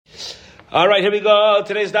All right, here we go.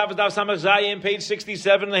 Today's daf is daf Samach Zayin, page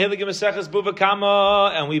 67, the Hilagim Maseches Bava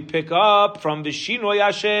Kama, and we pick up from V'shinoi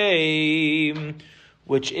Hashem,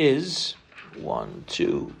 which is 1,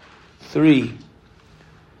 2, 3,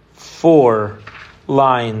 4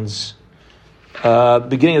 lines,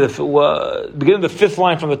 beginning of the fifth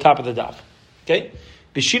line from the top of the daf. Okay,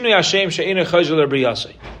 V'shinoi Hashem she'eino chayzel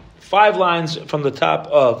l'briyasei. 5 lines from the top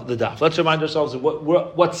of the daf. Let's remind ourselves of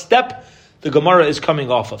what step the Gemara is coming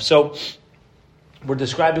off of. So we're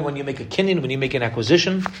describing when you make a kinyan, when you make an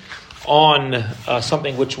acquisition on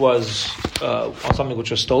something which was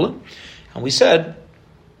stolen, and we said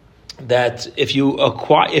that if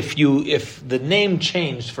the name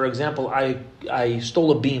changed, for example, I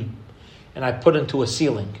stole a beam and I put into a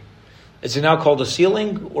ceiling, is it now called a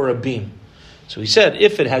ceiling or a beam? So we said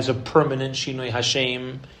if it has a permanent shinoi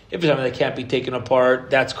Hashem, if it's something that can't be taken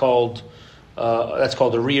apart, that's called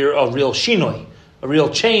a real shinoi, a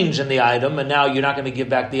real change in the item, and now you're not going to give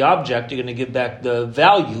back the object, you're going to give back the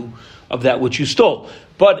value of that which you stole.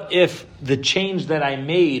 But if the change that I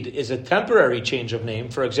made is a temporary change of name,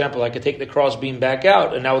 for example, I could take the cross beam back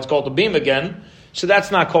out, and now it's called a beam again, so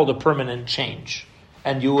that's not called a permanent change.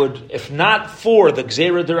 And you would, if not for the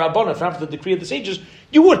Gzeira D'Rabbanan, if not for the decree of the sages,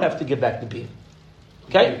 you would have to give back the beam.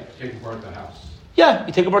 Okay? Take apart the house. Yeah,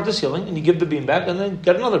 you take apart the ceiling and you give the beam back and then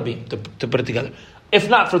get another beam to put it together. If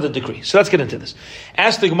not for the decree. So let's get into this.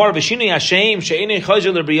 Ask the Gemara, V'shinoi Hashem she'eino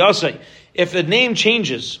chayzel l'briyasei. If the name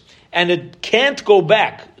changes and it can't go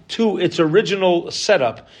back to its original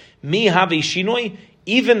setup, mi havi shinoi,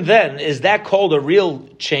 even then, is that called a real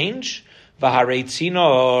change? V'harei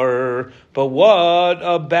tzinor. But what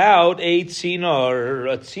about a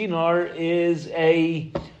tzinor? A tzinor is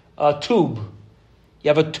a tube. You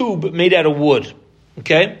have a tube made out of wood.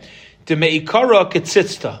 Okay? De meikara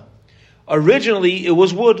ketzitzta. Originally, it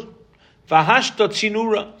was wood. Vahashta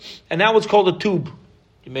tzinura. And now it's called a tube.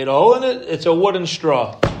 You made a hole in it, it's a wooden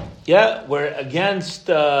straw. Yeah? We're against,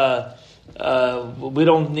 we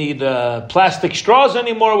don't need plastic straws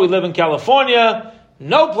anymore. We live in California.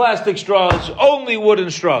 No plastic straws, only wooden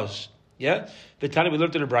straws. Yeah? Vitani, we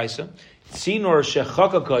learned in the Brisa. Tzinor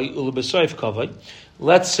shechakakai ulubesayif kavai.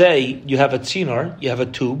 Let's say you have a tzinor, you have a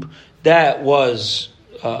tube, that was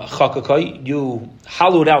chakakai, you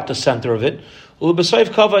hollowed out the center of it, ulubesayif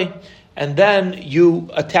kavai, and then you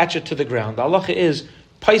attach it to the ground. The halacha is,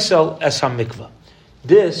 paisel es ha-mikvah.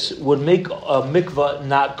 This would make a mikvah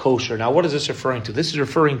not kosher. Now, what is this referring to? This is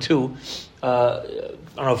referring to, I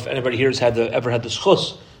don't know if anybody here has ever had the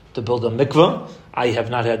schus to build a mikvah. I have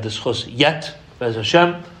not had the schus yet. Bez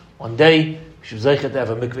Hashem, one day, we should zeichet to have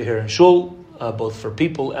a mikvah here in Shul, both for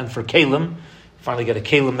people and for kalim. Finally get a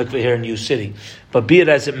kalim mikvah here in New City. But be it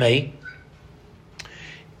as it may,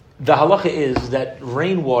 the halacha is that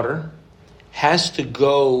rainwater has to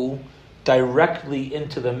go directly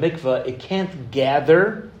into the mikvah. It can't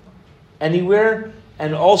gather anywhere,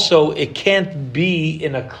 and also it can't be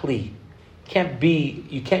in a kli.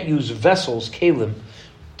 You can't use vessels, kalim,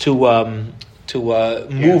 to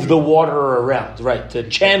move the water around, right? To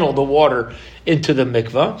channel the water into the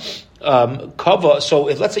mikvah. Kava. So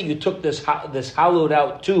if let's say you took this hollowed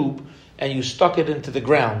out tube and you stuck it into the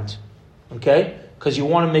ground, okay, because you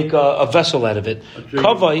want to make a vessel out of it.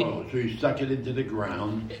 So you stuck it into the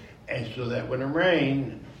ground, and so that when it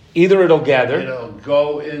rains, either it'll gather, it'll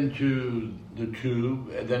go into the tube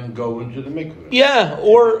and then go into the mikvah. Yeah,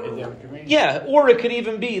 or is that what you mean? Yeah, or it could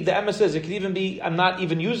even be, the Emma says it could even be, I'm not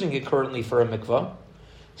even using it currently for a mikvah.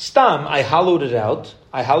 Stam, I hollowed out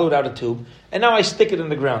a tube, and now I stick it in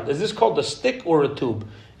the ground. Is this called a stick or a tube?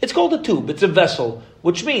 It's called a tube. It's a vessel,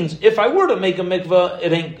 which means if I were to make a mikvah,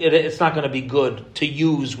 it's not going to be good to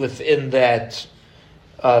use within that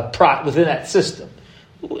within that system.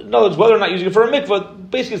 In other words, whether or not using it for a mikvah,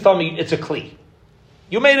 basically it's telling me it's a kli.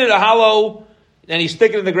 You made it a hollow, and you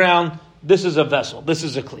stick it in the ground. This is a vessel. This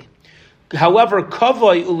is a kli. However,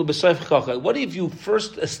 kavai ulubesayif chachai. What if you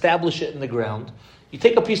first establish it in the ground? You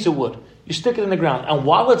take a piece of wood, you stick it in the ground, and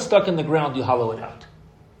while it's stuck in the ground, you hollow it out.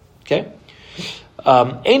 Okay?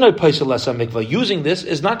 Einoi paisel les mikvah. Using this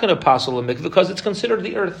is not going to passel a mikvah because it's considered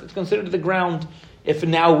the earth. It's considered the ground. If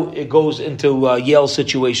now it goes into a Yale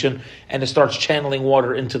situation and it starts channeling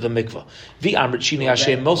water into the mikvah. V'amrit shini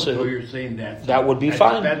Hashem Moshe. So you're saying that would be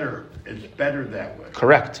fine. It's better that way.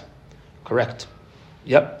 Correct.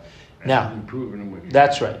 Yep. Now,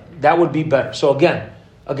 that's right. That would be better. So again,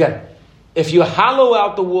 if you hollow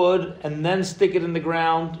out the wood and then stick it in the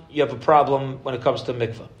ground, you have a problem when it comes to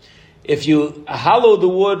mikvah. If you hollow the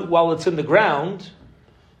wood while it's in the ground,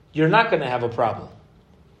 you're not going to have a problem.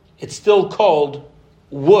 It's still called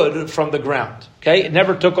wood from the ground. Okay? It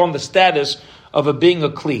never took on the status of it being a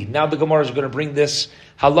kli. Now the Gemara is going to bring this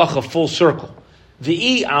halacha full circle.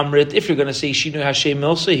 V'i amrit, if you're going to say Shinu Hashem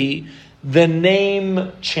Milsahi, the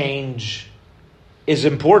name change is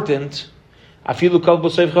important. If it's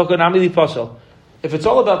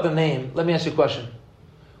all about the name, let me ask you a question.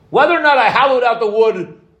 Whether or not I hollowed out the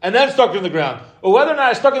wood and then stuck it in the ground, or whether or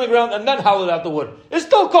not I stuck it in the ground and then hollowed out the wood, it's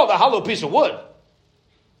still called a hollow piece of wood.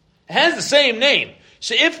 It has the same name.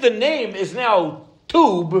 So if the name is now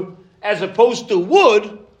tube as opposed to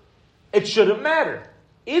wood, it shouldn't matter.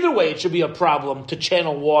 Either way, it should be a problem to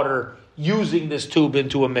channel water using this tube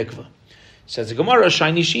into a mikveh. Says the Gemara,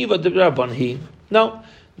 Shiny Shiva Rabbanhi. No,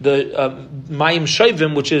 the Mayim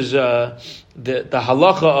Shaivim, which is the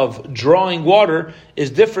halacha of drawing water, is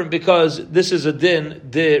different because this is a din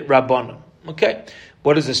de Rabbanim. Okay,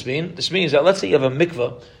 what does this mean? This means that let's say you have a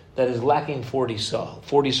mikveh that is lacking 40 saw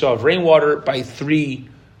of rainwater by three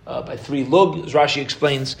lug, as Rashi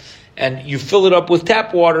explains, and you fill it up with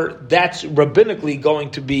tap water. That's rabbinically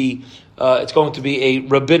going to be it's going to be a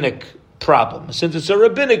rabbinic problem. Since it's a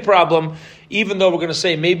rabbinic problem, even though we're going to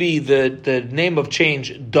say maybe the name of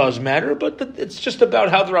change does matter, but it's just about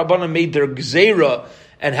how the Rabbanan made their gzeira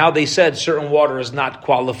and how they said certain water is not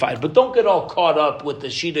qualified. But don't get all caught up with the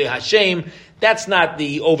Shidei Hashem. That's not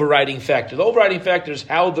the overriding factor. The overriding factor is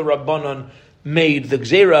how the Rabbanan made the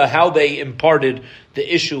gzeira, how they imparted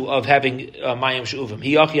the issue of having mayim she'uvim.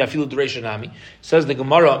 Hiyachi afilu d'reishanami. Says the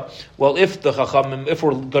Gemara, well, if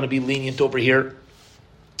we're going to be lenient over here,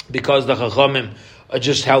 because the Chachamim,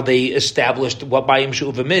 just how they established what mayim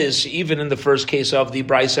she'uvim is, even in the first case of the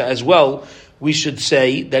Brisa as well, we should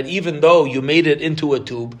say that even though you made it into a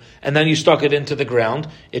tube and then you stuck it into the ground,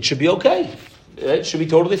 it should be okay. It should be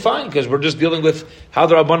totally fine because we're just dealing with how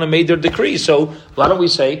the Rabbanan made their decree. So why don't we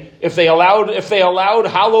say if they allowed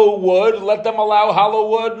hollow wood, let them allow hollow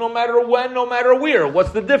wood no matter when, no matter where.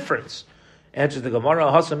 What's the difference? Answers the Gemara: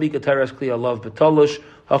 Hasamika teres kli alav betolush,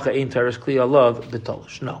 hacha ein teres kli alav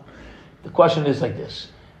betolush. No, the question is like this: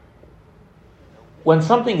 when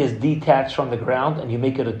something is detached from the ground and you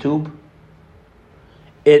make it a tube,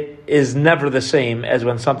 it is never the same as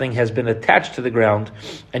when something has been attached to the ground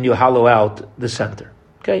and you hollow out the center.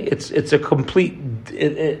 Okay, it's a complete.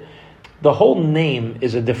 The whole name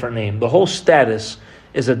is a different name. The whole status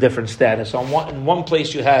is a different status. In one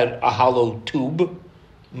place you had a hollow tube,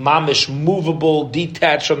 mamish, movable,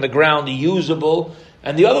 detached from the ground, usable,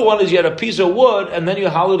 and the other one is you had a piece of wood and then you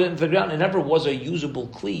hollowed it into the ground. It never was a usable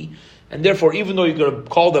kli, and therefore, even though you're going to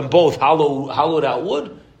call them both hollowed out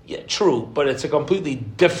wood. Yeah, true, but it's a completely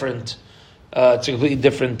different. Setting.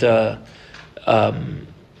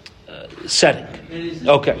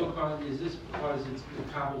 Okay. Is this because it's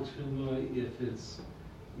Kabul Tuma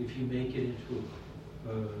if you make it into a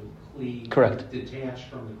kli correct detached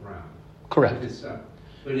from the ground? Correct.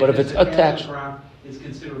 But if it's attached, to the ground, it's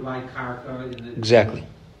considered like karka.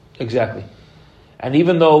 Exactly. And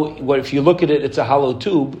even though, if you look at it, it's a hollow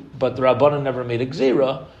tube, but the Rabbanan never made a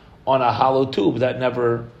gzeira on a hollow tube that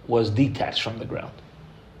never was detached from the ground.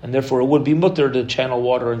 And therefore it would be mutter to channel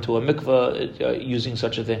water into a mikveh using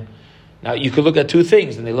such a thing. Now you could look at two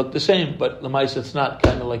things and they look the same, but l'maisa it's not,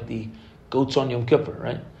 kind of like the goats on Yom Kippur,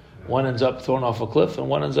 right? One ends up thrown off a cliff and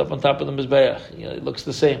one ends up on top of the Mizbeach. It looks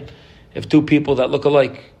the same. If two people that look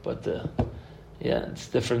alike, but it's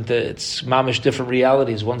different. It's mamish different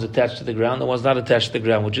realities. One's attached to the ground and one's not attached to the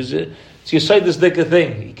ground, which is it's your side this dika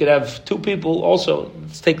thing. You could have two people also.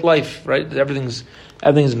 Let's take life, right? Everything's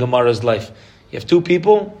in Gemara's life. You have two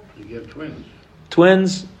people. You have twins.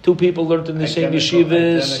 Twins. Two people learned in the same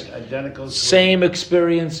yeshivas. Identical. Same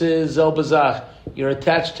experiences. El Bazach. You're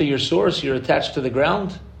attached to your source. You're attached to the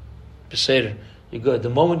ground. Peseder. You're good. The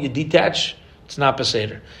moment you detach, it's not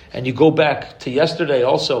Peseder. And you go back to yesterday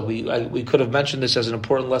also, we could have mentioned this as an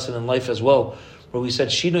important lesson in life as well, where we said,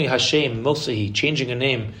 Shinui Hashem, Milsahi, changing a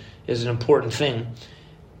name is an important thing.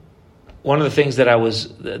 One of the things that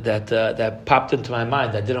that popped into my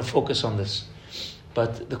mind, I didn't focus on this,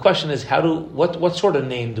 but the question is, what sort of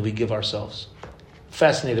name do we give ourselves?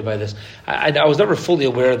 Fascinated by this. I was never fully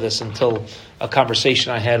aware of this until a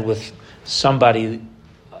conversation I had with somebody,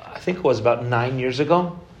 I think it was about 9 years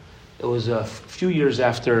ago. It was a few years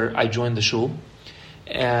after I joined the shul,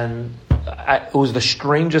 and it was the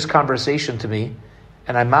strangest conversation to me.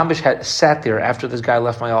 And I mamish had sat there after this guy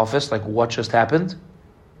left my office, like, what just happened?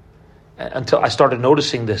 Until I started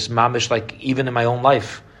noticing this, mamish, like, even in my own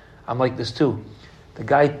life, I'm like this too. The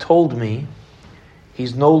guy told me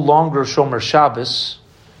he's no longer Shomer Shabbos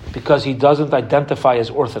because he doesn't identify as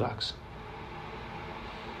Orthodox.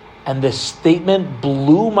 And this statement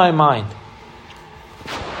blew my mind.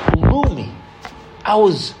 Blew me.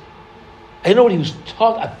 I didn't know what he was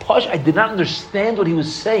talking. I did not understand what he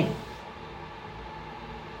was saying.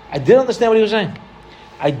 I didn't understand what he was saying.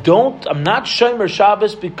 I'm not Shomer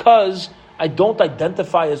Shabbos because I don't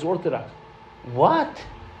identify as Orthodox. What?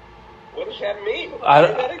 What does that mean?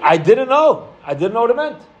 I didn't know. I didn't know what it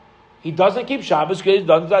meant. He doesn't keep Shabbos because he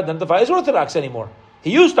doesn't identify as Orthodox anymore.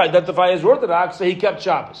 He used to identify as Orthodox, so he kept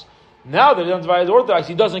Shabbos. Now that he identifies as Orthodox,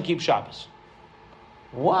 he doesn't keep Shabbos.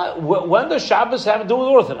 What? When does Shabbos have to do with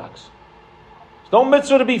Orthodox? There's no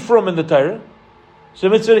mitzvah to be frum in the Torah. It's a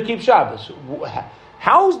mitzvah to keep Shabbos.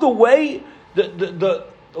 How's the way, the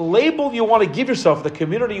label you want to give yourself, the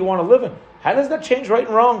community you want to live in, how does that change right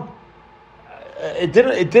and wrong? It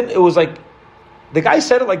didn't, it was like, the guy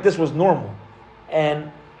said it like this was normal.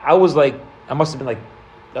 And I was like, I must have been like,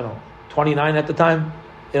 I don't know, 29 at the time.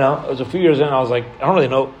 You know, it was a few years in, I was like, I don't really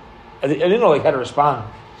know. I didn't know like how to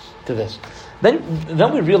respond to this. Then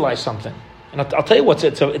we realized something. And I'll tell you what,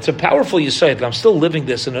 it's a powerful yesod. I'm still living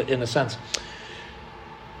this in a sense.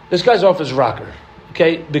 This guy's off his rocker.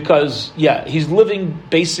 Okay, because he's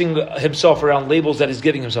basing himself around labels that he's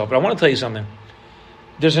giving himself. But I want to tell you something.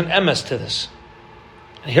 There's an emes to this.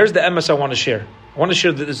 And here's the emes I want to share. I want to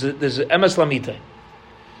share that there's an emes lamite.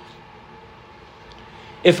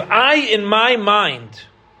 If I, in my mind,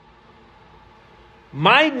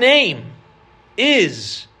 my name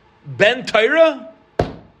is Ben Torah,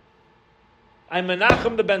 I'm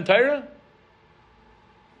Menachem the Ben Torah,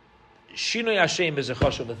 Shinoi Hashem is a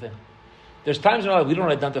chashuv thing. There's times in our life we don't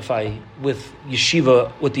identify with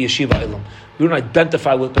yeshiva, with the yeshiva ilum. We don't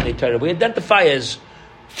identify with Bnei Torah. We identify as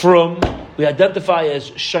we identify as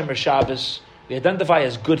Shomer Shabbos, we identify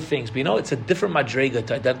as good things. But it's a different madrega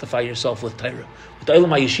to identify yourself with Torah. With the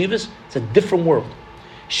ilum yeshivas, it's a different world.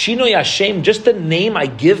 Shinoi Hashem, just the name I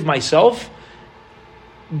give myself,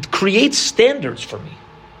 creates standards for me.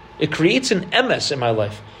 It creates an emes in my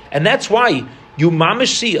life. And that's why you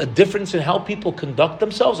mamish see a difference in how people conduct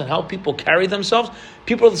themselves and how people carry themselves.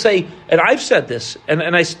 People say, and I've said this,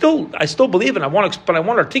 and I still believe it. But I want to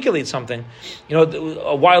articulate something.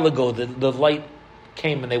 A while ago, the light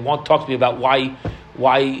came and they want to talk to me about why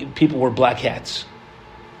people wear black hats.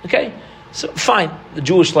 Okay, so fine. The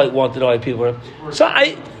Jewish light wanted to know why people were. So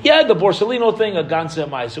the Borsellino thing, a Gansa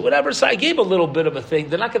Maisa, whatever. So I gave a little bit of a thing.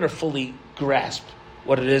 They're not going to fully grasp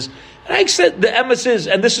what it is. And I said the emes is,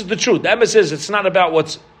 and this is the truth, the emes is, it's not about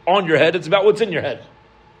what's on your head, it's about what's in your head.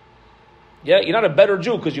 Yeah, you're not a better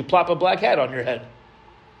Jew because you plop a black hat on your head.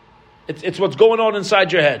 It's what's going on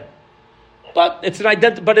inside your head. But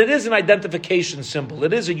it is an identification symbol.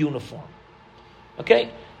 It is a uniform. Okay?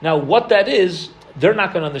 Now what that is, they're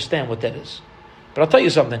not going to understand what that is. But I'll tell you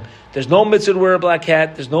something. There's no mitzvah to wear a black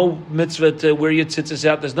hat. There's no mitzvah to wear your tzitzis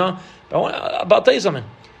out. But I'll tell you something.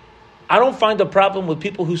 I don't find a problem with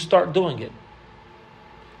people who start doing it.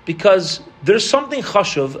 Because there's something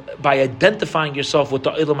chashuv by identifying yourself with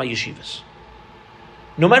the ilum yeshivas.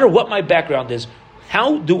 No matter what my background is,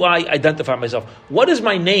 how do I identify myself? What is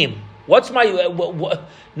my name? What's my,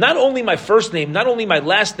 not only my first name, not only my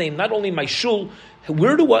last name, not only my shul,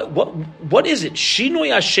 what is it?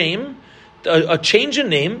 Shinoi Hashem, a change in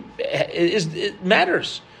name, it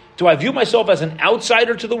matters. Do I view myself as an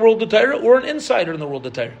outsider to the world of Torah or an insider in the world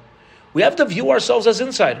of Torah? We have to view ourselves as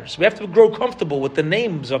insiders. We have to grow comfortable with the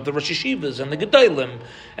names of the Rosh Yeshivas and the Gedolim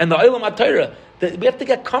and the Olam HaTorah. We have to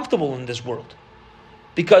get comfortable in this world.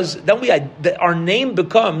 Because then our name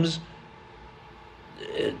becomes,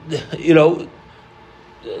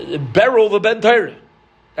 Beryl the Ben Torah.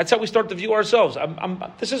 That's how we start to view ourselves.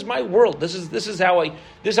 This is my world. This is how I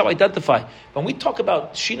identify. When we talk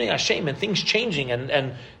about Shinei Hashem and things changing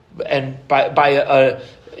and by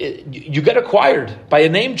you get acquired by a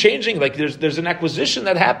name changing. Like there's an acquisition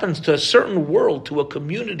that happens to a certain world, to a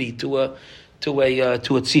community, to a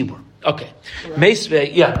tzibur. Okay,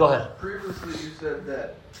 right. Yeah, go ahead. Previously, you said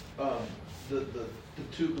that the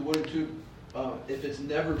wooden tube, if it's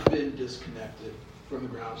never been disconnected from the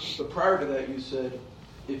ground. But prior to that, you said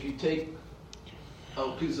if you take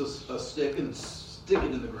a piece of a stick and stick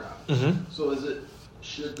it in the ground. Mm-hmm. So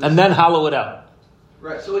and then hollow it out.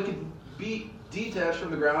 Right. So it can be detached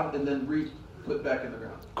from the ground and then put back in the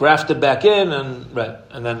ground. Grafted back in and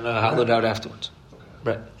then hollowed out afterwards. Okay.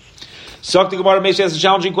 Right. Sakti Gemara Meshi has a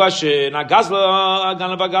challenging question. Now, by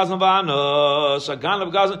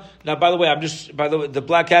the way, the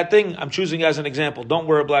black hat thing, I'm choosing as an example. Don't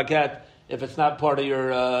wear a black hat if it's not part of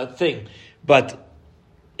your thing. But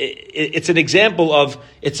it's an example of,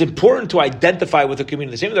 it's important to identify with the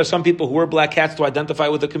community. Same, there are some people who wear black hats to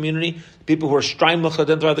identifay with the community. People who are streimlich to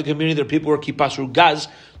identify with the community. There are people who are kippasru gaz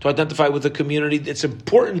to identify with the community. It's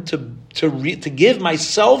important to give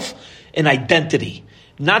myself an identity.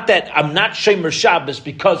 Not that I'm not Shemer Shabbos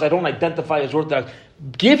because I don't identify as Orthodox.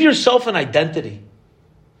 Give yourself an identity.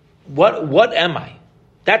 What am I?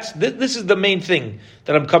 This is the main thing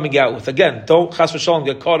that I'm coming out with. Again, don't chas v'shalom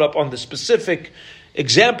get caught up on the specific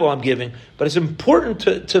example I'm giving, but it's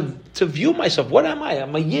important to view myself. What am I?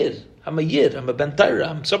 I'm a Yid. I'm a Ben Torah.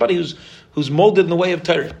 I'm somebody who's molded in the way of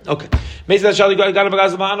Torah. Okay.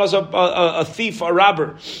 A thief, a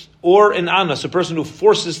robber, or an anas, a person who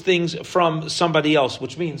forces things from somebody else,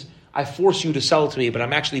 which means I force you to sell it to me, but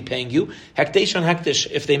I'm actually paying you. Hekdesh on hekdesh.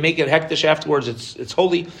 If they make it hekdesh afterwards, it's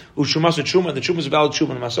holy. Ushumas truma, and the truma is valid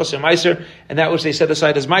truma, and masas and meiser, and that which they set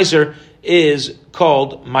aside as meiser is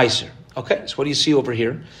called meiser. Okay, so what do you see over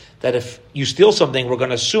here? That if you steal something, we're going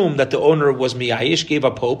to assume that the owner was miyayish, gave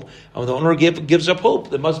up hope, and when the owner gives up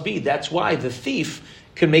hope, there must be. That's why the thief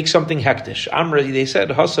can make something hektish. Amri, they said,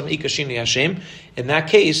 Hasam ika shinui Hashem. In that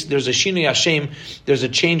case, there's a shinui Hashem, there's a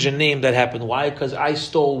change in name that happened. Why? Because I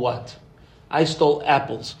stole what? I stole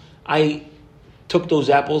apples. I took those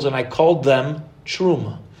apples and I called them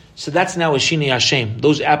truma. So that's now a shinui Hashem.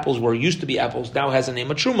 Those apples were used to be apples, now has a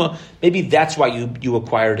name of truma. Maybe that's why you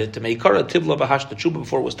acquired it. To meikara tivla bahashta truma,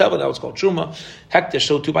 before it was teva, now it's called truma. Hektish,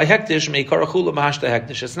 so to buy hektish, meikara chula bahashta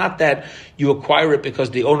hektish. It's not that you acquire it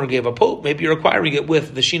because the owner gave up hope. Maybe you're acquiring it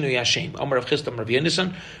with the shinui Hashem. Amar Rav Chisda, Rav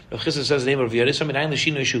Yonasan. Rav Chisda says the name of Rav Yonasan. Minayin the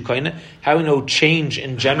shinui shukaina. How we know change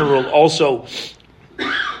in general also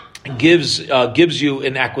gives you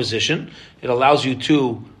an acquisition. It allows you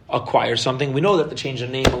to acquire something. We know that the change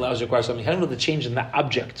in name allows you to acquire something. How do you know the change in the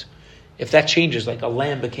object? If that changes, like a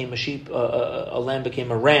lamb became a sheep, a lamb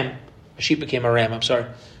became a ram, a sheep became a ram, I'm sorry,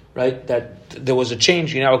 right? That there was a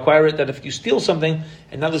change, you now acquire it. That if you steal something,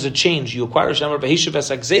 and now there's a change, you acquire you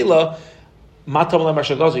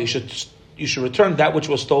should return that which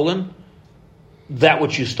was stolen, that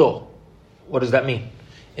which you stole. What does that mean?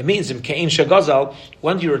 It means, in Kein Shagazal,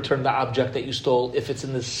 when do you return the object that you stole? If it's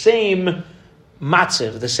in the same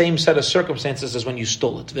matziv, the same set of circumstances as when you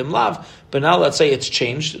stole it. Vimlav, but now let's say it's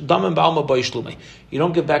changed. You don't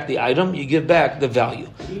give back the item, you give back the value.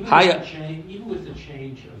 Even with the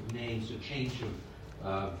change of names, the change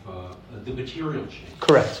of the material change.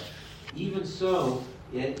 Correct. Even so,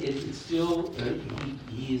 it's still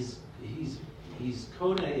he's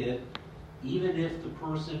kona it, even if the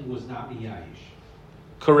person was not miyayish.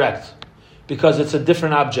 Correct, because it's a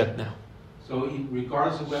different object now. So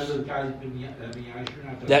regardless of whether the guy's been miyayish or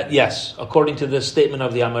not. That yes, according to the statement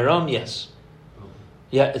of the Amiram, yes. Okay.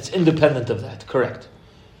 Yeah, it's independent of that. Correct,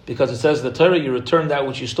 because it says the Torah, you return that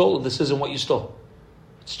which you stole. This isn't what you stole.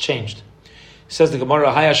 It's changed. It says the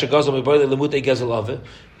Gemara,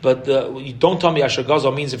 but you don't tell me Asher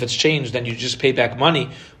Gazal means if it's changed, then you just pay back money.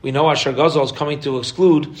 We know Asher Gazal is coming to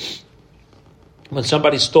exclude when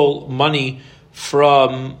somebody stole money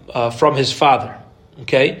from his father.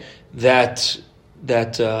 Okay, that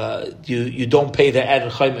you don't pay the Ed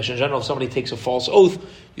Chaimish. In general, if somebody takes a false oath,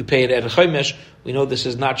 you pay an Ed Chaimish. We know this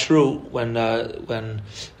is not true when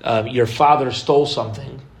your father stole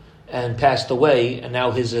something and passed away, and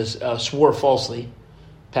now his swore falsely,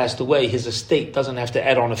 passed away. His estate doesn't have to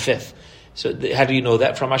add on a fifth. So how do you know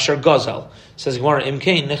that? From Asher Gazal. Says Gemara,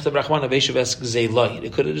 Imkain, Nechtav Rachman Aveshav Zayloy.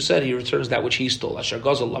 It could have just said he returns that which he stole. Asher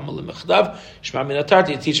Gazal, Lama Lemechdav, Shema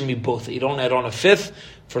Minatarti, it's teaching me both. You don't add on a fifth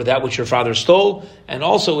for that which your father stole, and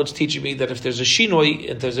also it's teaching me that if there's a shinoi,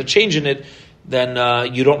 if there's a change in it, then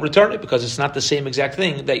you don't return it because it's not the same exact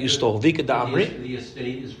thing that you stole. Vika Da'amri. The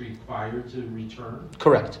estate is required to return?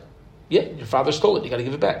 Correct. Yeah, your father stole it, you got to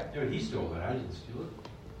give it back. Yeah, he stole it, I didn't steal it.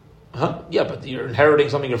 Huh? Yeah, but you're inheriting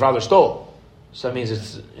something your father stole. So that means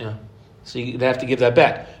it's, so you have to give that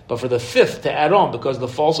back. But for the fifth to add on, because of the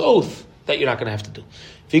false oath, that you're not going to have to do.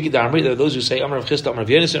 There are those who say, Amar Rav Chisda, Amar Rav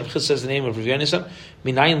Yonasan. Rav Chisda says the name of Rav Yonasan.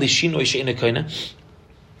 Minayin lishinoi she'ina koina.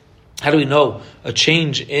 How do we know a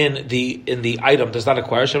change in the item does not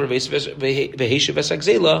acquire that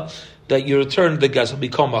you return the gazal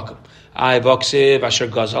become makom? I vaksiv asher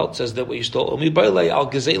gazal says that what you stole. Omi bailei al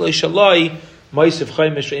gazela shalai. That's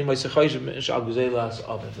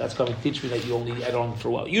coming to teach me that you only add on for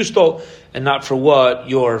what you stole and not for what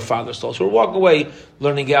your father stole. So we're walking away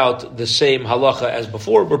learning out the same halacha as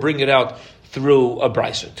before. We're bringing it out through a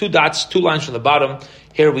brisa. 2 dots, 2 lines from the bottom.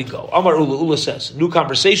 Here we go. Amar Ula. Ula says, new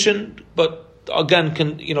conversation, but again,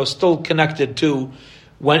 still connected to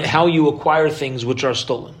how you acquire things which are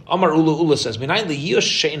stolen. Amar Ula. Ula says, how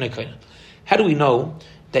do we know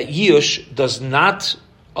that Yush does not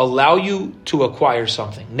allow you to acquire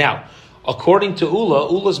something? Now, according to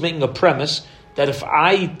Ula's making a premise that if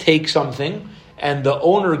I take something and the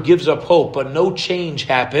owner gives up hope, but no change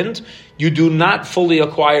happened, you do not fully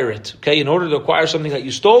acquire it. Okay, in order to acquire something that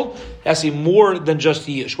you stole, it has to be more than just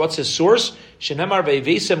yish. What's his source? Shenemar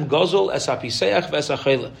ve'vesem gozol es hapiseach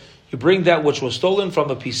v'es. You bring that which was stolen from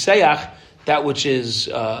the piseach, that which is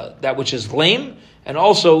lame, and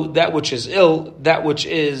also that which is ill, that which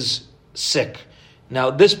is sick.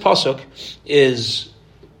 Now, this pasuk is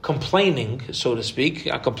complaining, so to speak,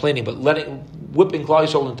 not complaining, but whipping Klal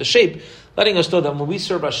Yisrael into shape, letting us know that when we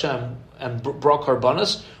serve Hashem and brought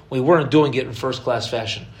karbanos, we weren't doing it in first-class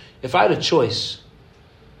fashion. If I had a choice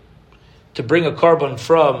to bring a carbon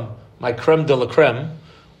from my creme de la creme,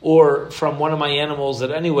 or from one of my animals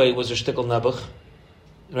that anyway was a shtickle nebuch,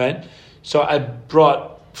 right? So I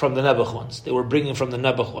brought from the nebuch ones. They were bringing from the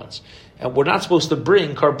nebuch ones. And we're not supposed to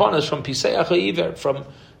bring karbanos from piseach ha'ivir, from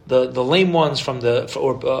the lame ones, from the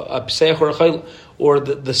piseach or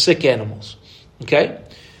the sick animals. Okay?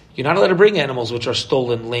 You're not allowed to bring animals which are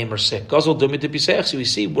stolen, lame, or sick. Gazol dumit piseach. So we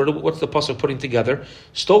see what's the pasuk putting together?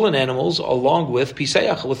 Stolen animals along with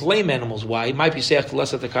piseach, with lame animals. Why? My piseach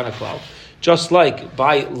less at the kind of cloud. Just like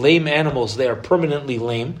by lame animals, they are permanently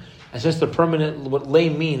lame. And since they're permanent, what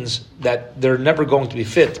lame means that they're never going to be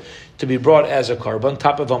fit to be brought as a carbon,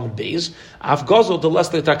 top of Amud Beis. Af gazol de less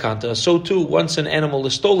takanta. So too, once an animal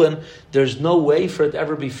is stolen, there's no way for it to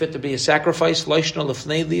ever be fit to be a sacrifice. Leishna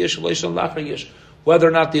lefnei liyish, leishna lachar yish. Whether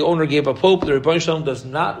or not the owner gave a pope, the Rebbeinu Shalom does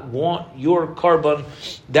not want your carbon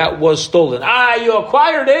that was stolen. You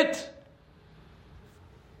acquired it.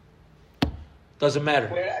 Doesn't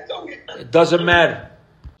matter. It doesn't matter.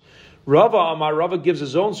 Rava gives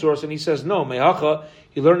his own source and he says, no, mehacha,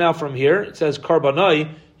 you learn now from here, it says,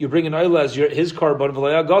 karbanai, you bring an oil as his carbon,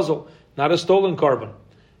 v'laya gazel, not a stolen carbon.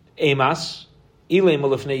 Emas, ilay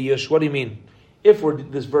malifnei yish, what do you mean? If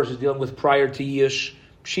this verse is dealing with prior to yish,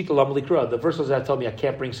 pshita lam likra, the verse does not tell me I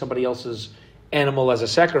can't bring somebody else's animal as a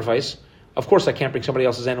sacrifice. Of course I can't bring somebody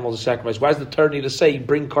else's animal as a sacrifice. Why does the Torah need to say,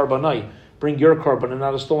 bring karbanai, bring your carbon and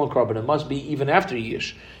not a stolen carbon? It must be even after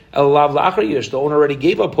yish. Elav la'achar yish, the owner already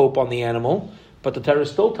gave a pope on the animal, but the Torah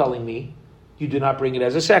is still telling me you do not bring it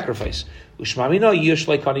as a sacrifice. Ushmamina yish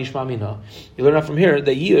leikani shmamina. You learn out from here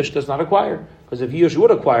that yish does not acquire, because if yish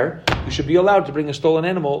would acquire, you should be allowed to bring a stolen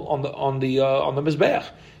animal on the mizbeach.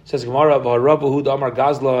 It says Gemara, Rabba Hud Amar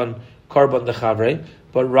Gazlan Karban Dechavre,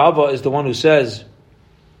 but Rabba is the one who says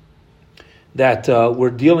that we're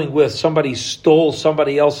dealing with somebody stole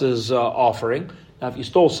somebody else's offering. Now, if you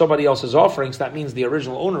stole somebody else's offerings, that means the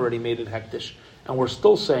original owner already made it hektish. And we're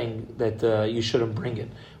still saying that you shouldn't bring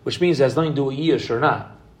it. Which means it has nothing to do with yish or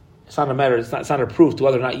not. It's not a matter, it's not a proof to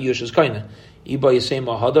whether or not yish is kaina. Iba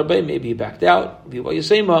Yisema Hadarbe, maybe he backed out. Iba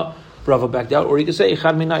Yisema, Rava backed out. Or you could say,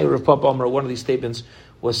 Echad Minai Rav Papa Amar, one of these statements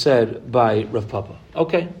was said by Rav Papa.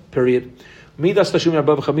 Okay, period. Midas Tashumi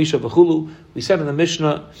Rabba Chamisha V'chulu. We said in the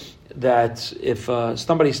Mishnah that if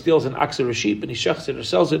somebody steals an ox or a sheep and he shechs it or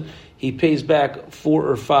sells it, he pays back 4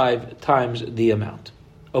 or 5 times the amount.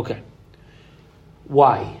 Okay.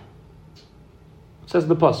 Why? It says in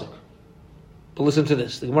the pasuk. But listen to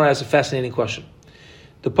this. The Gemara has a fascinating question.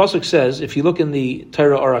 The pasuk says, if you look in the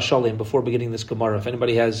Torah Arashalim before beginning this Gemara, if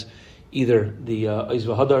anybody has either the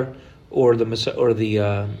Izva Hadar or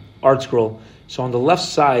the Art Scroll, so on the left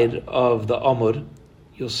side of the Amud,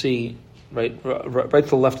 you'll see right to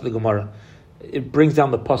the left of the Gemara, it brings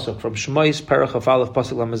down the pasuk from Shemais Parach Aleph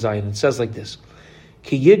pasuk Lamazayin. It says like this: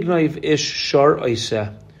 Ki yignov ish shar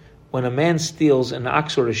oiseh, when a man steals an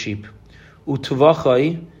ox or a sheep,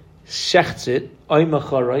 utuvachai shechts it,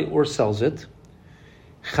 oimacharai, or sells it,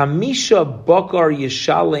 chamisha bakar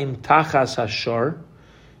yishalem tachas hashar,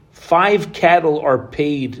 5 cattle are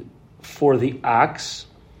paid for the ox,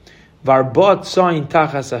 varbat tzayin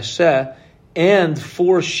tachas hasheh, and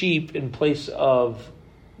 4 sheep in place of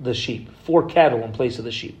the sheep. 4 cattle in place of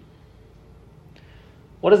the sheep.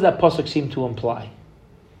 What does that pasuk seem to imply?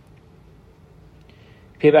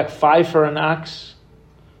 Pay back 5 for an ox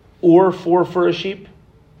or 4 for a sheep?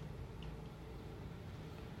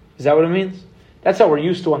 Is that what it means? That's how we're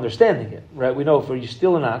used to understanding it, right? We know if you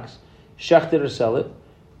steal an ox, shecht it or sell it,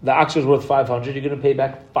 the ox is worth 500, you're going to pay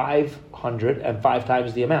back 500 and 5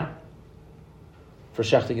 times the amount for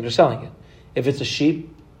shechting it or selling it. If it's a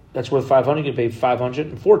sheep that's worth 500, you can pay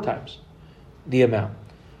 504 times the amount.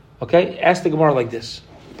 Okay? Ask the Gemara like this.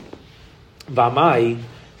 Vamai,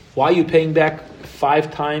 why are you paying back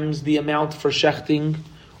 5 times the amount for shechting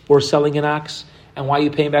or selling an ox? And why are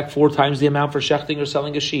you paying back 4 times the amount for shechting or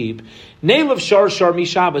selling a sheep? Name of shar mi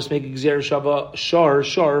Shabbos, make exer shava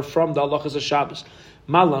shar from the halachas of Shabbos.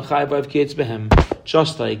 Malan chayav kietz behem,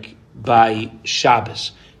 just like by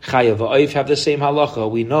Shabbos. Chayav v'oif have the same halacha.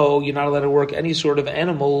 We know you're not allowed to work any sort of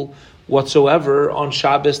animal whatsoever on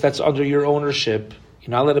Shabbos that's under your ownership.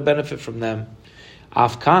 You're not allowed to benefit from them.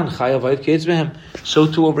 Afkan chayav vayif kietz behem. So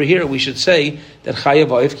too over here, we should say that chayav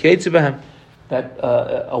vayif kietz behem. That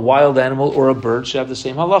a wild animal or a bird should have the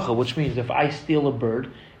same halacha, which means if I steal a bird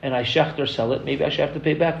and I shecht or sell it, maybe I should have to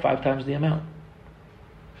pay back 5 times the amount.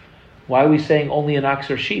 Why are we saying only an ox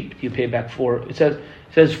or sheep do you pay back for? It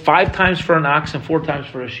says 5 times for an ox and 4 times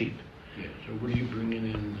for a sheep. Yeah, so what are you bringing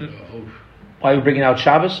in? Why are you bringing out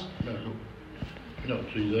Shabbos? No,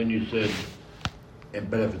 so then you said it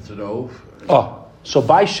benefits an oath. Oh, so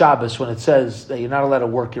by Shabbos, when it says that you're not allowed to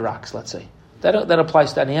work your ox, let's say, that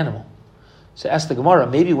applies to any animal. So ask the Gemara,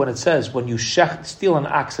 maybe when it says when you steal an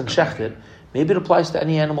ox and shecht it, maybe it applies to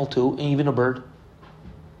any animal too, and even a bird.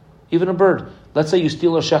 Even a bird. Let's say you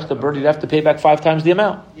steal or shecht a bird, you'd have to pay back 5 times the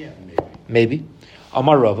amount. Yeah, Maybe.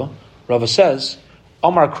 Amar Rava. Rava says,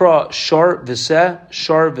 Amar Kra Shar Viseh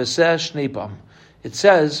Shnepam. It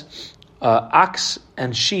says ox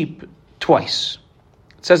and sheep twice.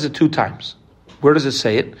 It says it 2 times. Where does it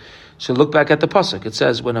say it? So look back at the pasuk. It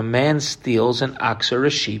says when a man steals an ox or a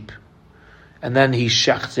sheep, and then he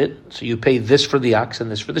shechts it, so you pay this for the ox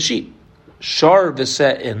and this for the sheep. Shar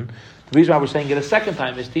v'se'in. The reason why we're saying it a second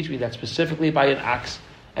time is teach me that specifically by an ox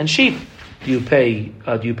and sheep do you pay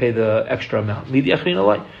the extra amount,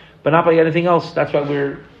 but not by anything else. That's why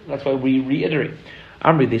we reiterate.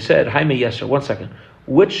 Amri, they said, Haime Yeser. 1 second.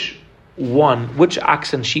 Which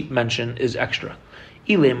ox and sheep mention is extra?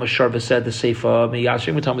 Ilay Masharva said the Seifa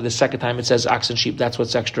Meyashrim. We tell me the second time it says ox and sheep. That's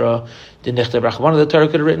what's extra. The Nichtav Rachman of the Torah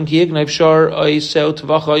could have written Ki Yignav Shar Oisel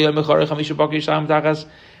Tvacha Yom Mechorech Hamisha Bakir Sham Tachas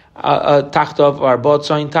Tachtov or Bot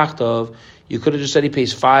Sain Tachtov. You could have just said he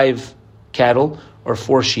pays 5 cattle or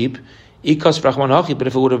 4 sheep. Ikas Rachman Hachi. But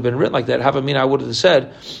if it would have been written like that, I would have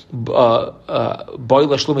said Boila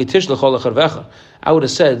Shlumi Tish Lechol Lecharvecha. I would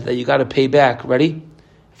have said that you got to pay back. Ready?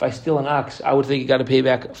 If I steal an ox, I would think you got to pay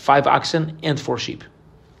back 5 oxen and 4 sheep.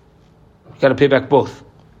 You got to pay back both.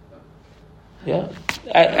 Yeah,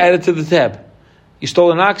 add it to the tab. You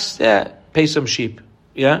stole an ox, yeah, pay some sheep.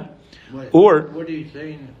 Yeah, what are you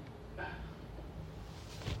saying?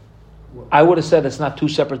 I would have said it's not 2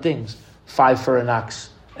 separate things. 5 for an ox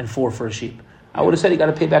and 4 for a sheep. I would have said you got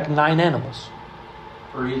to pay back 9 animals.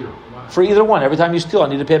 For either one. Every time you steal, I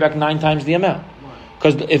need to pay back 9 times the amount.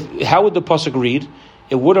 Because how would the pasuk read?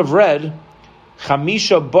 It would have read,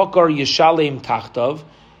 Chamisha bakar yeshalem tachtav.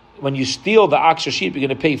 When you steal the ox or sheep, you're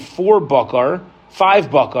going to pay 4 bakar,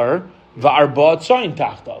 5 bakar, va'arba tzayin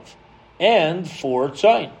tachtav, and 4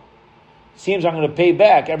 tzayin. Seems I'm going to pay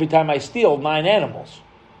back every time I steal 9 animals,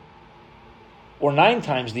 or 9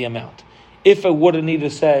 times the amount. If it would have needed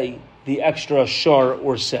to say the extra shar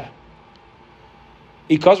or seh.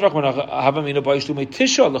 But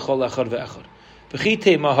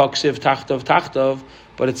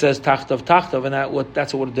it says tachtav, and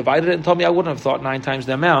that's what would have divided it and told me I wouldn't have thought 9 times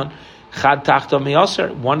the amount. Chad tachtav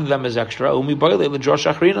miyaser. One of them is extra. Umi boile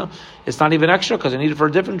l'drosh achrina. It's not even extra because I need it for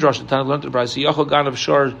a different drosh. The Tana learned the price. Yachol ganav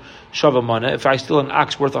shor shavamana. If I steal an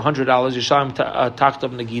ox worth $100, yishalim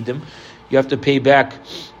tachtav negidim. You have to pay back.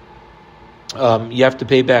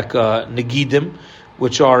 Negidim,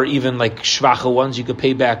 which are even like shvacha ones. You could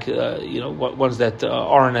pay back. Ones that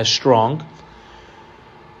aren't as strong.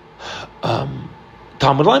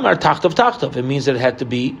 Talmud Laimar tachtav. It means that it had to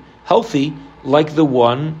be healthy, like the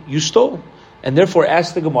one you stole. And therefore,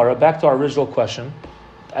 ask the Gemara, back to our original question,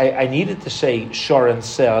 I needed to say shar and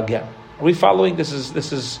seh again. Are we following? This is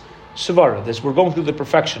Svara. We're going through the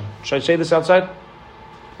perfection. Should I say this outside?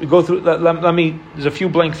 We go through, let me, there's a few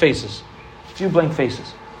blank faces.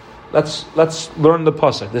 Let's learn the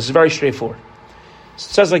pasuk. This is very straightforward. It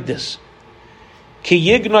says like this. Ki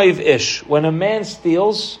yignoiv ish. When a man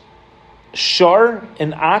steals shar,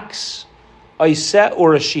 an ox, a seh,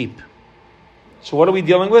 or a sheep. So what are we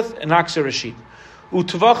dealing with? An ox or a sheep.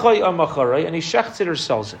 Utvachay amacharay, and he shechts it or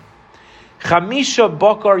sells it. Chamisha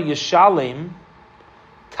bakar yeshalem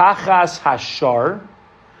tachas hashar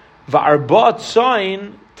va'arba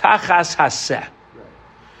tzayin tachas haseh.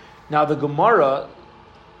 Now the Gemara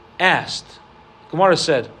asked, Gemara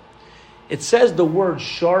said, it says the word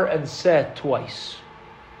shar and seh twice.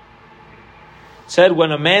 It said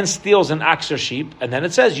when a man steals an ox or sheep, and then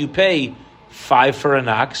it says you pay 5 for an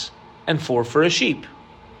ox and 4 for a sheep.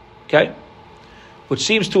 Okay? Which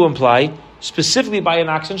seems to imply, specifically by an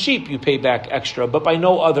ox and sheep, you pay back extra, but by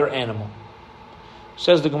no other animal.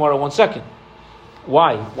 Says the Gemara, 1 second.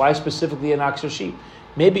 Why? Why specifically an ox or sheep?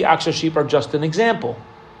 Maybe ox or sheep are just an example.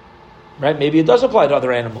 Right? Maybe it does apply to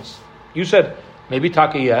other animals. You said, maybe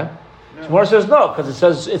taka, yeah. No. Gemara says no, because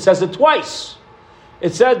it says it twice.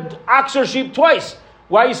 It said ox or sheep twice.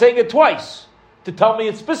 Why are you saying it twice? To tell me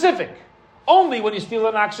it's specific. Only when you steal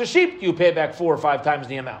an ox or sheep do you pay back 4 or 5 times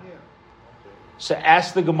the amount. So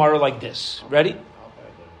ask the Gemara like this. Ready?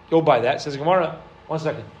 Go by that. Says Gemara, 1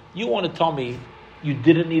 second. You want to tell me you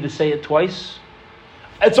didn't need to say it twice?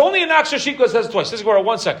 It's only an ox or sheep that says it twice. Says Gemara,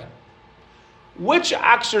 1 second. Which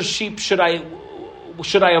ox or sheep should I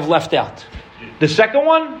have left out? The second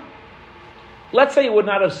one? Let's say you would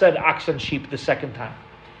not have said ox and sheep the second time.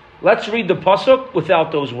 Let's read the pasuk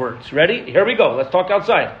without those words. Ready? Here we go. Let's talk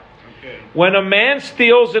outside. Okay. When a man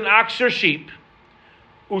steals an ox or sheep,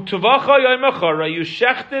 utvacha yoymachara, you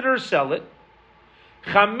shecht it or sell it.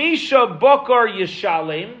 Chamisha bokar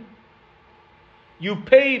yishalem, you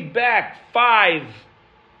pay back 5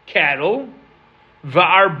 cattle.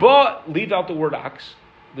 Va'arba, leave out the word ox.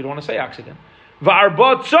 We don't want to say ox again.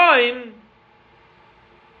 Va'arba tzayin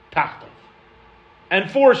tachtov,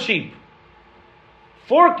 and 4 sheep.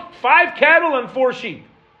 5 cattle and 4 sheep.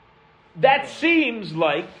 That seems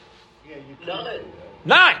like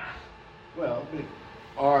 9. Well,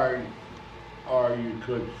 or you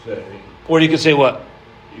could say, or you could say what?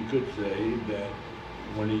 You could say that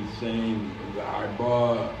when he's saying the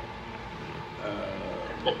arba,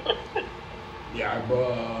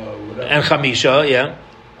 whatever, And chamisha, yeah.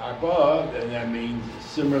 arba, then that means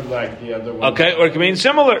similar like the other one. Okay, or it can mean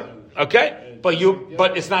similar. Okay,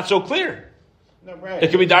 but it's not so clear. No, right. It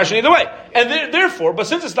can be darshan either way, and therefore, but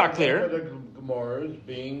since it's not clear, the Gemara is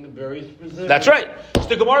being very specific. that's right. So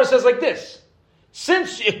the Gemara says like this: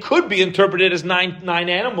 since it could be interpreted as nine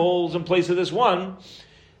animals in place of this one,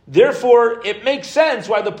 therefore it makes sense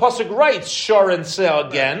why the pasuk writes shar and seh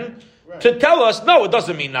again to tell us no, it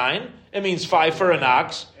doesn't mean 9. It means 5 for an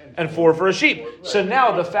ox and 4 for a sheep. So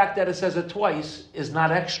now the fact that it says it twice is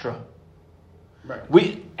not extra.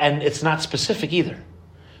 Right. And it's not specific either.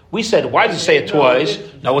 We said, why does it say it twice?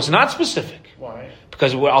 No, it's not specific. Why?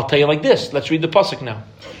 Because I'll tell you like this. Let's read the pasuk now.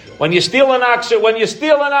 Okay. When you steal an ox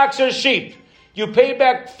or sheep, you pay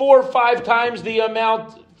back 4 or 5 times the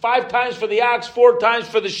amount. 5 times for the ox, 4 times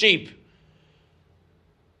for the sheep.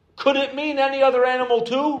 Could it mean any other animal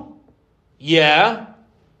too? Yeah.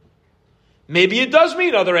 Maybe it does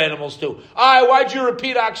mean other animals too. Why'd you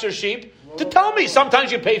repeat ox or sheep? To tell me.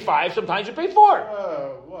 Sometimes you pay 5, sometimes you pay 4.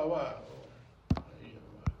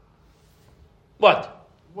 What?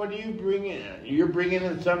 What do you bring in? You're bringing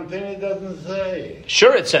in something it doesn't say.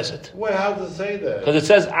 Sure, it says it. Well, how does it say that? Because it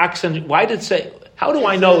says ox and... Why did it say... How do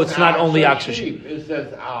I know it's not only ox or sheep? It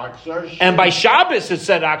says ox or sheep. And by Shabbos it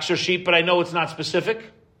said ox or sheep, but I know it's not specific.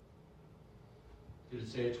 Did it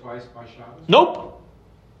say it twice by Shabbos? Nope.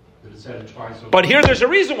 Did it say it twice? But here there's a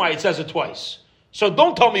reason why it says it twice. So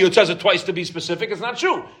don't tell me it says it twice to be specific. It's not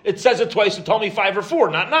true. It says it twice to tell me 5 or 4,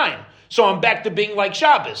 not 9. So I'm back to being like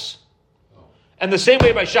Shabbos. And the same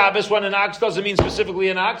way by Shabbos, when an ox doesn't mean specifically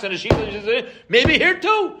an ox, and a sheep, maybe here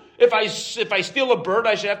too. If I steal a bird,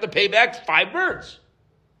 I should have to pay back 5 birds.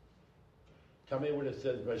 Tell me what it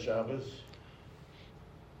says by Shabbos.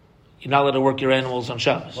 You're not allowed to work your animals on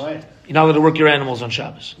Shabbos. What? You're not allowed to work your animals on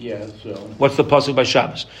Shabbos. Yeah, so. What's the pasuk by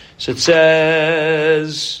Shabbos? So it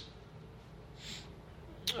says...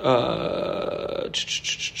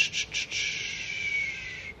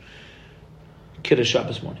 Kiddush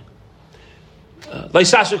Shabbos morning.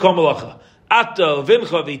 Leisasu kol malacha. Ato,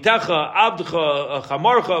 vincha, vitecha, abdecha,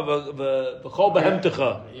 chamarcha, v'chol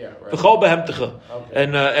behemtecha. Yeah, right. V'chol behemtecha. Okay.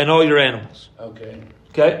 And all your animals.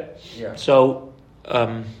 Okay? Yeah. So,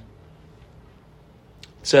 it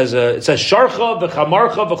says sharcha,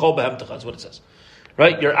 v'chamarcha, v'chol behemtecha. That's what it says.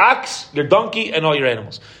 Right? Your ox, your donkey, and all your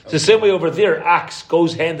animals. It's the same way over there, ox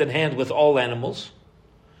goes hand in hand with all animals.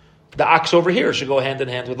 The ox over here should go hand in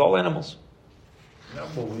hand with all animals. No,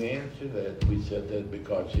 but we answered that. We said that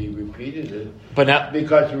because he repeated it. But now,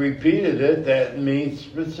 because he repeated it, that means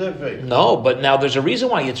specific. No, but now there's a reason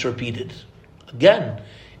why it's repeated. Again,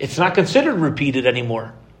 it's not considered repeated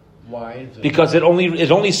anymore. Why is it? Because it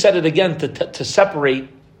only said it again to separate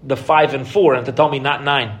the 5 and 4 and to tell me not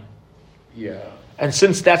 9. Yeah. And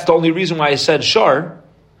since that's the only reason why I said shar,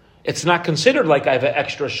 it's not considered like I have an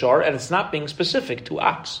extra shar, and it's not being specific to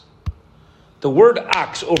ox. The word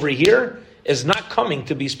ox over here is not coming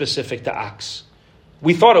to be specific to ox.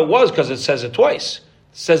 We thought it was because it says it twice.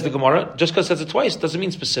 Says the Gemara, just because it says it twice doesn't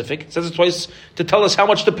mean specific. It says it twice to tell us how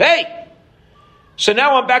much to pay. So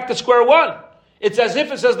now I'm back to square one. It's as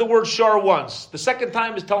if it says the word shar once. The second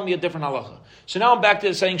time is telling me a different halacha. So now I'm back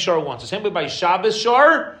to saying shar once. The same way by Shabbos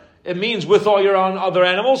shar, it means with all your other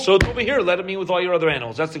animals. So over here, let it mean with all your other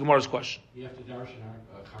animals. That's the Gemara's question. You have to darshan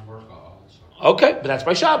chamorcha also. Okay, but that's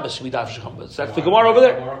by Shabbos. We darshan chamorcha. That's the Gemara over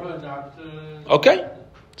there. Okay,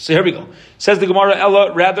 so here we go. Says the Gemara,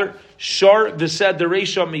 Ella, rather, shar v'sed the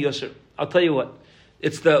reisha miyusir. I'll tell you what.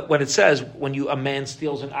 when it says a man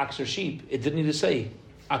steals an ox or sheep, it didn't need to say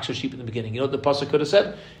ox or sheep in the beginning. You know what the pasuk could have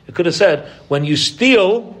said? It could have said when you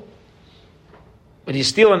steal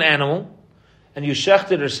an animal and you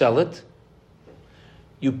shecht it or sell it,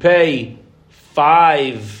 you pay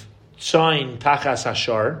 5 tzayin tachas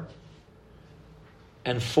hashar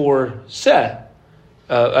and 4 seh.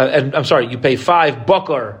 You pay 5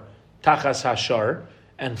 bakar tachas hashar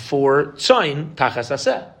and 4 tzayin tachas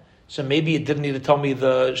haseh. So maybe it didn't need to tell me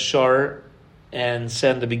the shar and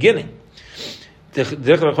seh in the beginning. So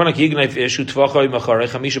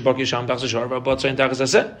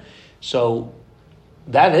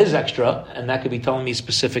that is extra, and that could be telling me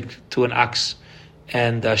specific to an ox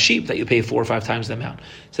and sheep that you pay 4 or 5 times the amount. It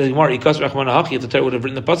says Gemara, if the Torah would have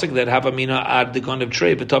written the pasuk that Havamina ad the gun of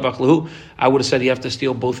trey b'tabach lahu, I would have said you have to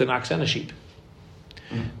steal both an ox and a sheep.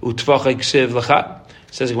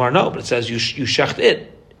 Says Gemara, no, but it says you shecht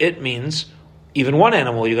it. It means even one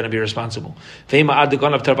animal you're going to be responsible. Maybe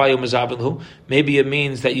it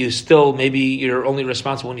means that you're only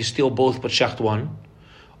responsible when you steal both but shecht one.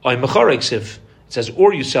 It says,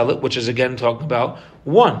 or you sell it, which is again talking about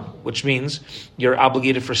one, which means you're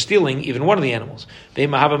obligated for stealing even one of the animals.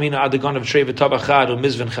 Maybe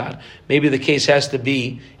the case has to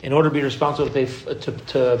be, in order to be responsible to pay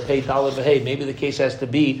daled v'hei, maybe the case has to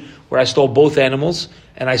be where I stole both animals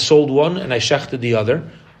and I sold one and I shechted the other.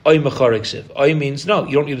 Oy means no,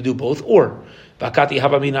 you don't need to do both. Or I could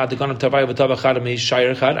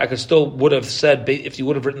still would have said, if you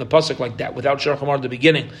would have written the pasuk like that without Shar Chamar at the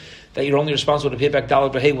beginning, that you're only responsible to pay back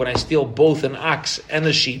daled v'hei when I steal both an ox and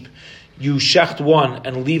a sheep. You shecht one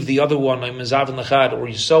and leave the other one, or you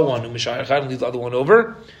sell one and leave the other one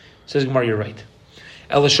over. Says Gemara, you're right.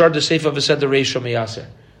 Elashar the Seif of said the Reish Mayaser.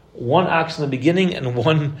 One ox in the beginning and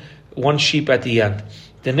one sheep at the end.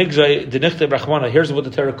 The Nichte Brachmana, here's what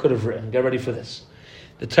the Torah could have written. Get ready for this.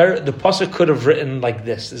 The pasuk could have written like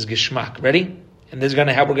this. This is Geshmak. Ready? And this is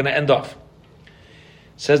how we're going to end off.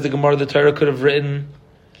 Says the Gemara, the Torah could have written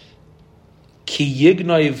Ki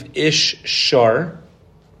yignoiv ish shar,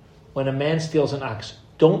 when a man steals an ox.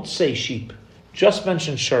 Don't say sheep. Just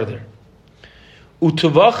mention shar there.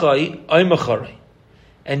 Utuvachai aymachare,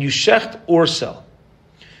 and you shecht or sell.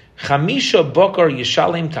 Chamisha bakar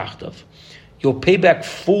yishalim tachtav. You'll pay back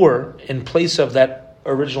 4 in place of that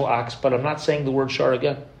original ox, but I'm not saying the word shar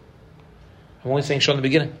again. I'm only saying shar in the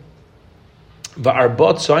beginning.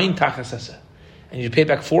 Va'arbot zayin tachas haseh, and you pay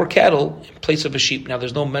back 4 cattle in place of a sheep. Now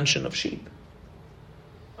there's no mention of sheep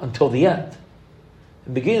until the end.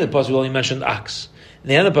 In the beginning of the pasuk, we only mentioned ox. In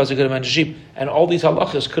the end of the pasuk, could have mentioned sheep, and all these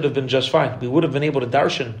halachas could have been just fine. We would have been able to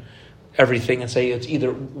darshan everything and say it's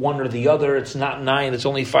either one or the other. It's not 9; it's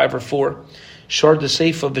only 5 or 4. Shar the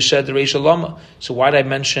Seif of B'shed Reish Lama. So why did I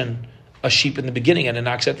mention a sheep in the beginning and an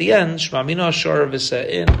ox at the end? Shmamina Shar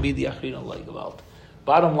v'se'in midi achrina le'gavalt.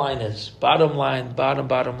 Bottom line.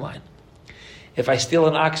 If I steal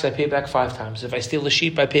an ox, I pay back 5 times. If I steal a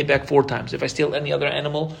sheep, I pay back 4 times. If I steal any other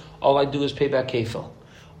animal, all I do is pay back kefil.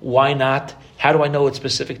 Why not? How do I know it's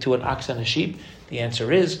specific to an ox and a sheep? The answer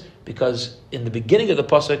is because in the beginning of the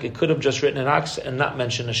pasuk, it could have just written an ox and not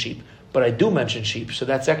mentioned a sheep. But I do mention sheep, so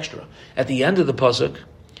that's extra. At the end of the pasuk,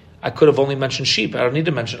 I could have only mentioned sheep. I don't need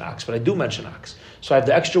to mention ox, but I do mention ox. So I have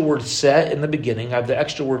the extra word seh in the beginning. I have the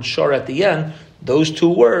extra word shar at the end. Those 2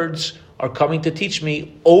 words are coming to teach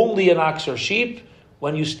me only an ox or sheep.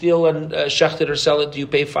 When you steal and shecht it or sell it, do you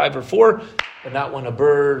pay 5 or 4? But not when a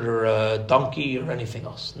bird or a donkey or anything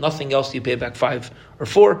else. Nothing else do you pay back 5 or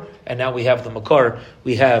 4. And now we have the makar.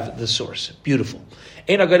 We have the source. Beautiful.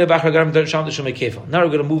 Now we're going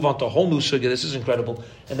to move on to a whole new sugya. This is incredible,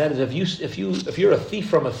 and that is if you're a thief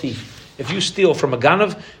from a thief, if you steal from a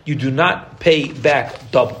ganav, you do not pay back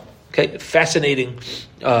double. Okay, fascinating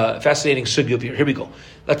sugya over here. Here we go.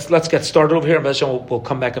 Let's get started over here, and we'll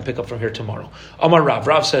come back and pick up from here tomorrow. Amar Rav.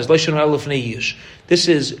 Rav says, this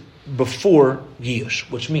is before Yiyush,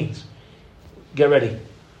 which means, get ready.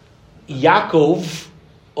 Yaakov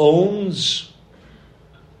owns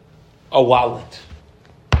a wallet.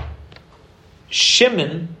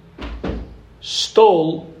 Shimon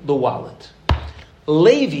stole the wallet.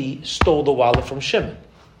 Levi stole the wallet from Shimon.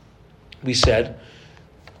 We said,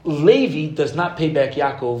 Levi does not pay back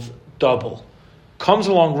Yaakov double. Comes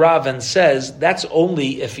along Rav and says, that's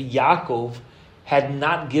only if Yaakov had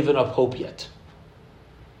not given up hope yet.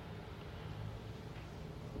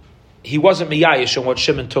 He wasn't miyayish on what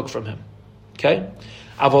Shimon took from him. Okay?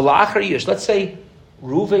 Let's say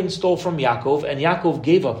Reuven stole from Yaakov and Yaakov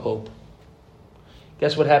gave up hope.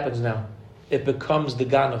 Guess what happens now? It becomes the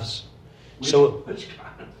ganavs. Which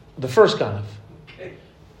ganav? The first ganav. Okay.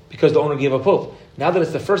 because the owner gave up hope. Now that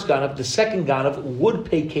it's the first ganav, the second ganav would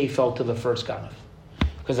pay kefel to the first ganav.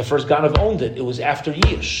 Because the first ganav owned it. It was after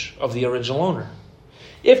yish of the original owner.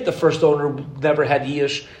 If the first owner never had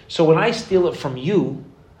yish, so when I steal it from you,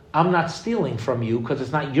 I'm not stealing from you because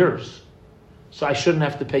it's not yours. So I shouldn't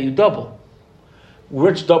have to pay you double.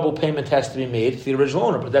 Which double payment has to be made to the original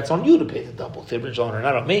owner? But that's on you to pay the double to the original owner,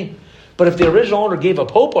 not on me. But if the original owner gave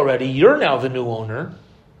up hope already, you're now the new owner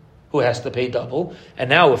who has to pay double. And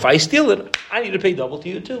now if I steal it, I need to pay double to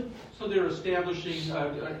you too. So they're establishing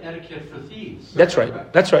an etiquette for thieves. That's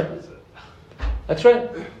right. That's right. That's right.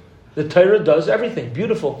 The Torah does everything.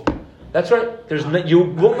 Beautiful. That's right. You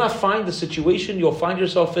will not find the situation you'll find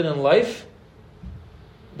yourself in life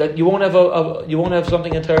that you won't have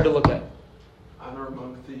something in Torah to look at. Honor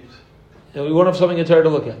among thieves. You won't have something in Torah to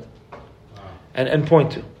look at and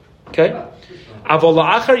point to. Okay? Aval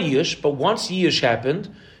la'achar yish, but once yish happened,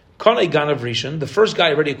 kanei ganav rishon, the first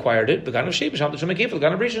guy already acquired it, the ganav sheibish, hamdu shemekei for the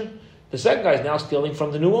ganav rishon. The second guy is now stealing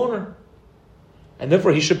from the new owner. And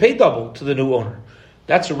therefore he should pay double to the new owner.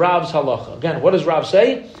 That's Rav's halacha. Again, what does Rav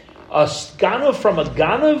say? A ganav from a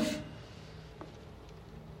ganav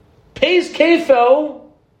pays kefel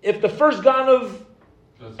if the first ganav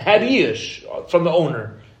had yish from the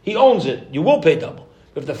owner. He owns it. You will pay double.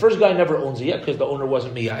 If the first guy never owns it yet because the owner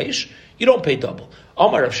wasn't miyayish, you don't pay double.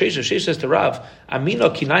 Amar Rav Shesha, Shesha says to Rav,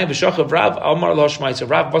 Amino kinayim v'shachav Rav, Amar lo shmaitza.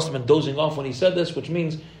 Rav must have been dozing off when he said this, which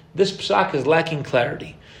means this psak is lacking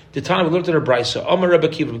clarity. The time we looked at a brisa. Amar Rabbi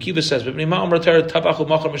Kiva says, why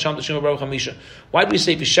do we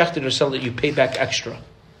say if you shechted or sell it, you pay back extra?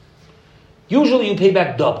 Usually you pay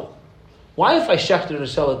back double. Why if I shechted or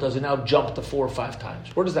sell it, does it now jump to 4 or 5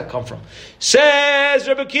 times? Where does that come from? Says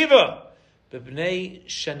Rabbi Kiva, you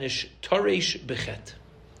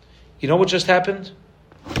know what just happened?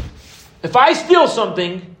 If I steal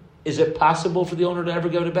something, is it possible for the owner to ever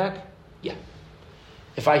give it back? Yeah.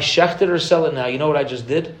 If I shecht it or sell it now, you know what I just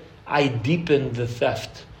did? I deepened the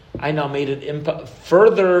theft. I now made it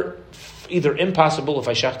further, either impossible if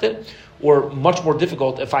I shecht it, or much more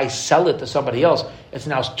difficult if I sell it to somebody else. It's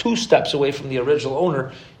now 2 steps away from the original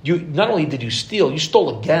owner. You not only did you steal, you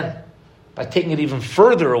stole again by taking it even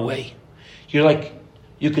further away. You're like,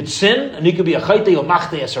 you could sin and you could be a chayte or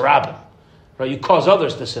machte esarabim. Right? You cause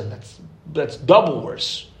others to sin. That's double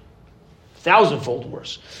worse. 1,000-fold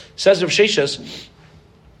worse. Says Rav Sheshas,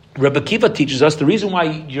 Rebbe Kiva teaches us the reason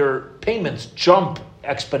why your payments jump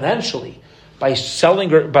exponentially by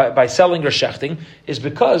selling or shechting is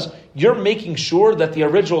because you're making sure that the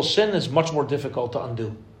original sin is much more difficult to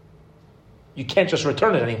undo. You can't just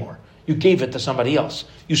return it anymore. You gave it to somebody else.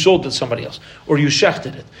 You sold it to somebody else. Or you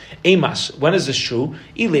shechted it. Emas, when is this true?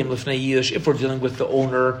 Ileim lifnei yish, if we're dealing with the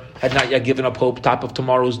owner, had not yet given up hope, top of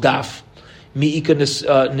tomorrow's daf. Mi'ika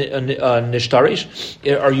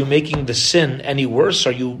nishtarish, are you making the sin any worse?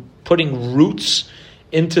 Are you putting roots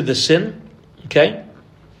into the sin? Okay?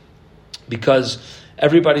 Because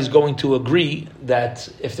everybody's going to agree that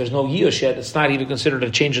if there's no yish yet, it's not even considered a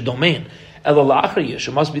change of domain. Elalachar yish,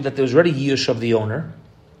 it must be that there's already yish of the owner.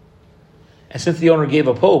 And since the owner gave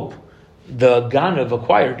up hope, the ganav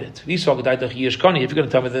acquired it. If you're going to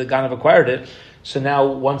tell me that the ganav acquired it, so now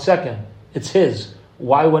 1 second, it's his.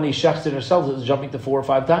 Why, when he shechts it or sells it, is jumping to 4 or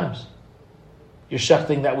 5 times? You're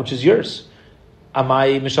shechting that which is yours.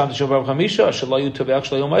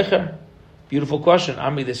 Beautiful question.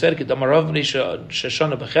 They said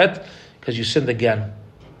because you sinned again.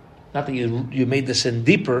 Not that you made the sin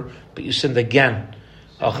deeper, but you sinned again.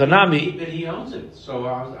 But he owns it. So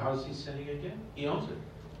how is he sinning again? He owns it.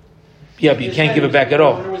 Yeah, but you can't give it back at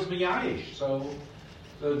all. The owner was miyayish, so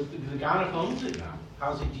the Ganav owns it now.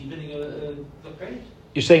 How's he deepening the faith?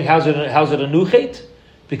 You're saying how's it a new chait?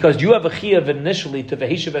 Because you have a chiyav initially to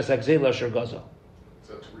v'hishav es akzela asher gaza. Is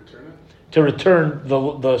that to return it? To return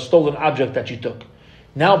the stolen object that you took.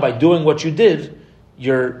 Now, by doing what you did,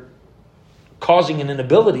 you're causing an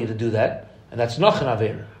inability to do that, and that's nachan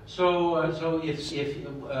aver. So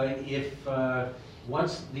if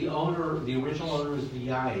once the original owner is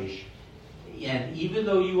miyayish, and even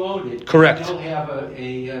though you own it, correct, you still have a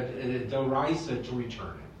doraisa to return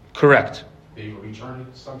it. Correct. Are you returning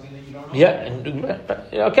something that you don't own?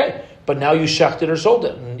 Yeah, okay. But now you shechted or sold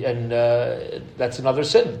it, and that's another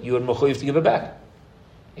sin. You and Mochoyev to give it back.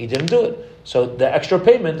 He didn't do it. So the extra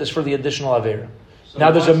payment is for the additional avera. So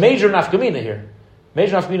now there's a major nafkamina here.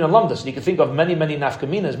 Major nafkamina in Lumdas. You can think of many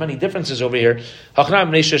nafkaminas, many differences over here. We'll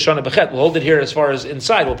hold it here as far as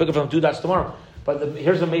inside. We'll pick up from 2 dots tomorrow. But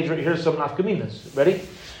here's some nafkaminas. Ready?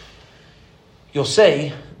 You'll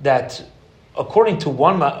say that according to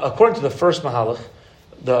the first mahalach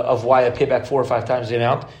of why I pay back 4 or 5 times the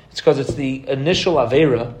amount, it's because it's the initial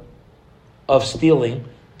avera of stealing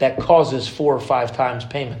that causes 4 or 5 times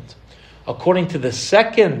payment. According to the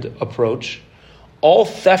second approach, all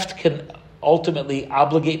theft can ultimately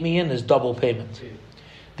obligate me in is double payment.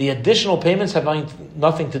 The additional payments have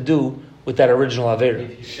nothing to do with that original avera.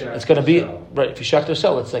 It's going to be right. If you shakt or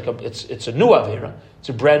sell, it's like it's a new avera. It's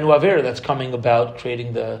a brand new avera that's coming about,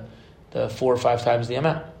 creating the 4 or 5 times the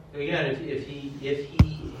amount. Again, if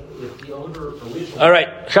the owner originally. All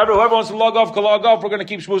right, Chavra, whoever wants to log off, can log off. We're going to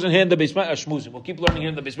keep schmoozing here in the basement. Schmoozing. We'll keep learning here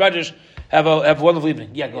in the basement. Have a wonderful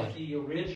evening. Yeah, go ahead. The original